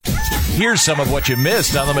Here's some of what you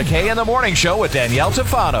missed on the McKay in the Morning Show with Danielle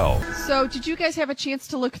Tafano. So did you guys have a chance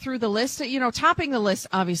to look through the list? You know, topping the list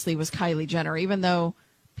obviously was Kylie Jenner, even though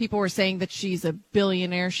people were saying that she's a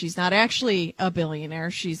billionaire. She's not actually a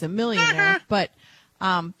billionaire. She's a millionaire. But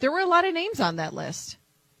there were a lot of names on that list.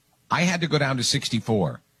 I had to go down to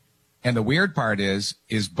 64. And the weird part is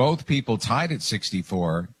both people tied at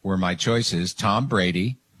 64 were my choices. Tom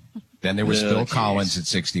Brady. Then there was Phil Collins at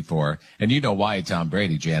 64. And you know why Tom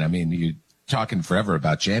Brady, Jan. I mean, you're talking forever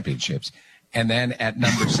about championships. And then at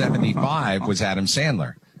number 75 was Adam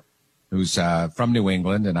Sandler, who's from New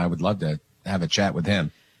England, and I would love to have a chat with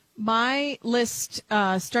him. My list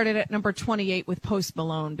started at number 28 with Post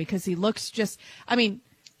Malone because he looks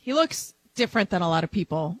he looks different than a lot of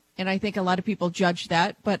people. And I think a lot of people judge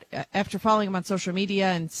that. But after following him on social media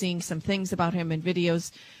and seeing some things about him in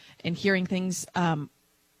videos and hearing things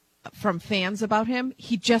from fans about him,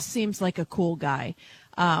 he just seems like a cool guy.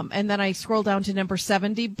 And then I scroll down to number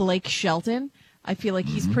 70, Blake Shelton. I feel like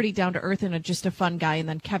he's pretty down to earth and just a fun guy. And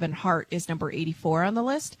then Kevin Hart is number 84 on the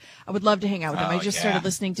list. I would love to hang out with him. I just started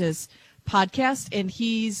listening to his podcast, and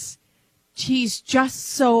he's just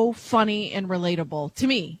so funny and relatable to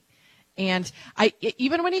me. And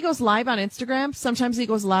even when he goes live on Instagram, sometimes he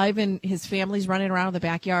goes live and his family's running around in the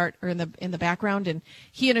backyard or in the background, and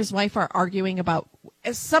he and his wife are arguing about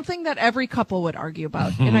something that every couple would argue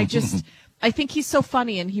about. And I think he's so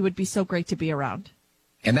funny, and he would be so great to be around.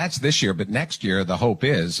 And that's this year, but next year the hope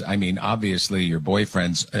is, I mean, obviously your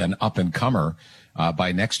boyfriend's an up and comer.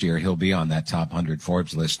 By next year he'll be on that top 100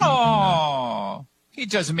 Forbes list. Oh. He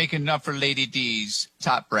doesn't make enough for Lady D's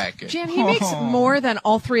top bracket. Jan, he makes more than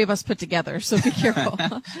all three of us put together, so be careful.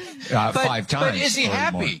 5 times. But is he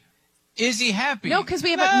happy? More. Is he happy? No, because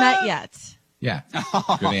we haven't met yet. Yeah,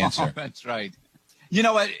 good answer. That's right. You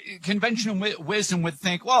know what? Conventional wisdom would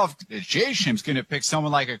think, well, if J-Shim's going to pick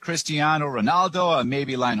someone like a Cristiano Ronaldo or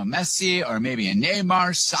maybe Lionel Messi or maybe a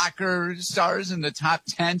Neymar, soccer stars in the top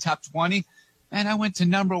 10, top 20, and I went to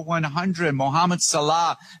number 100, Mohamed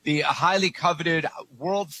Salah, the highly coveted,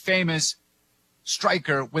 world-famous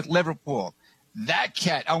striker with Liverpool. That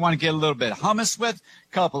cat I want to get a little bit of hummus with,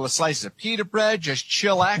 a couple of slices of pita bread, just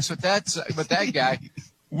chillax with that guy.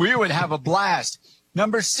 We would have a blast.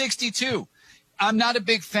 Number 62. I'm not a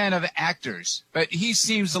big fan of actors, but he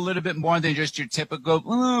seems a little bit more than just your typical,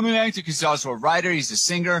 I'm an actor, because he's also a writer, he's a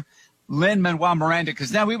singer. Lin-Manuel Miranda,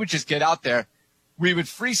 because then we would just get out there. We would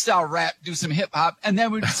freestyle rap, do some hip hop, and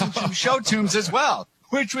then we'd do some show tunes as well,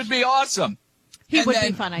 which would be awesome. He would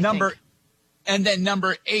be fun, I think. And then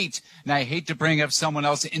number 8, and I hate to bring up someone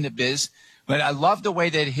else in the biz, but I love the way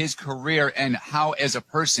that his career and how as a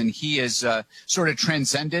person he has sort of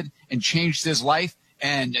transcended and changed his life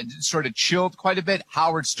and sort of chilled quite a bit.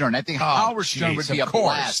 Howard Stern. I think Howard Stern would be a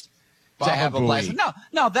blast. To have a blast.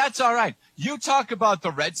 No, that's all right. You talk about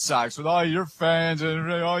the Red Sox with all your fans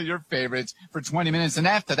and all your favorites for 20 minutes, and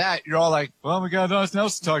after that, you're all like, well, we got nothing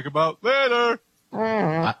else to talk about. Later.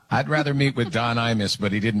 I'd rather meet with Don Imus,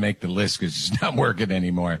 but he didn't make the list because he's not working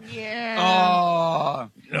anymore. Yeah.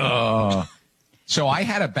 Oh. So I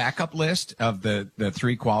had a backup list of the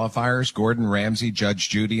 3 qualifiers, Gordon Ramsay, Judge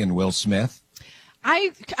Judy, and Will Smith.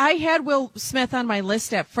 I had Will Smith on my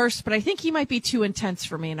list at first, but I think he might be too intense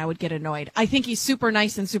for me, and I would get annoyed. I think he's super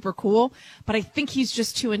nice and super cool, but I think he's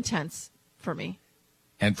just too intense for me.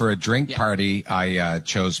 And for a drink party, I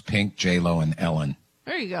chose Pink, J-Lo, and Ellen.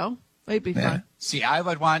 There you go. That'd be fun. See, I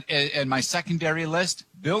would want in my secondary list,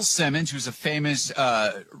 Bill Simmons, who's a famous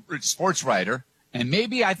sports writer, and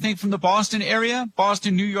maybe I think from the Boston area,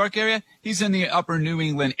 Boston, New York area. He's in the upper New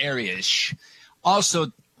England area-ish.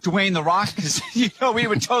 Also, Dwayne The Rock, because, we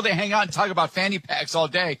would totally hang out and talk about fanny packs all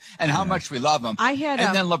day and how much we love him. And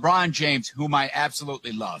then LeBron James, whom I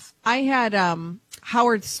absolutely love. I had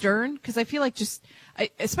Howard Stern, because I feel like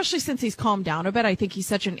especially since he's calmed down a bit, I think he's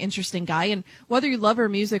such an interesting guy. And whether you love her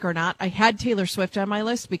music or not, I had Taylor Swift on my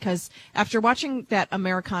list because after watching that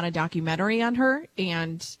Americana documentary on her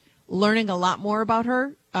and learning a lot more about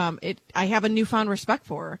her, I have a newfound respect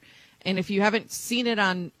for her. And if you haven't seen it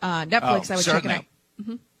on Netflix, I would check it out.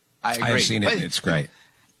 Mm-hmm. I agree. I've seen it. It's great.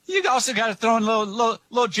 You also got to throw in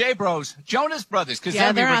little J Bros, Jonas Brothers, because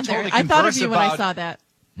they're we were on totally there. I thought of you when I saw that.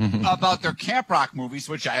 About their camp rock movies,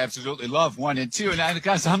 which I absolutely love, 1 and 2. And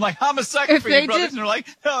I'm like, I'm a sucker for you, brothers. And they're like,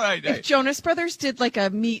 all right. If Jonas Brothers did like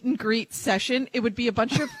a meet and greet session, it would be a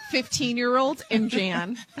bunch of 15-year-olds and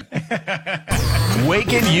Jan.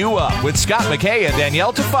 Waking you up with Scott McKay and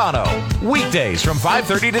Danielle Tafano. Weekdays from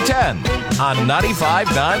 5:30 to 10 on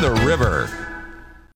 95.9 The River.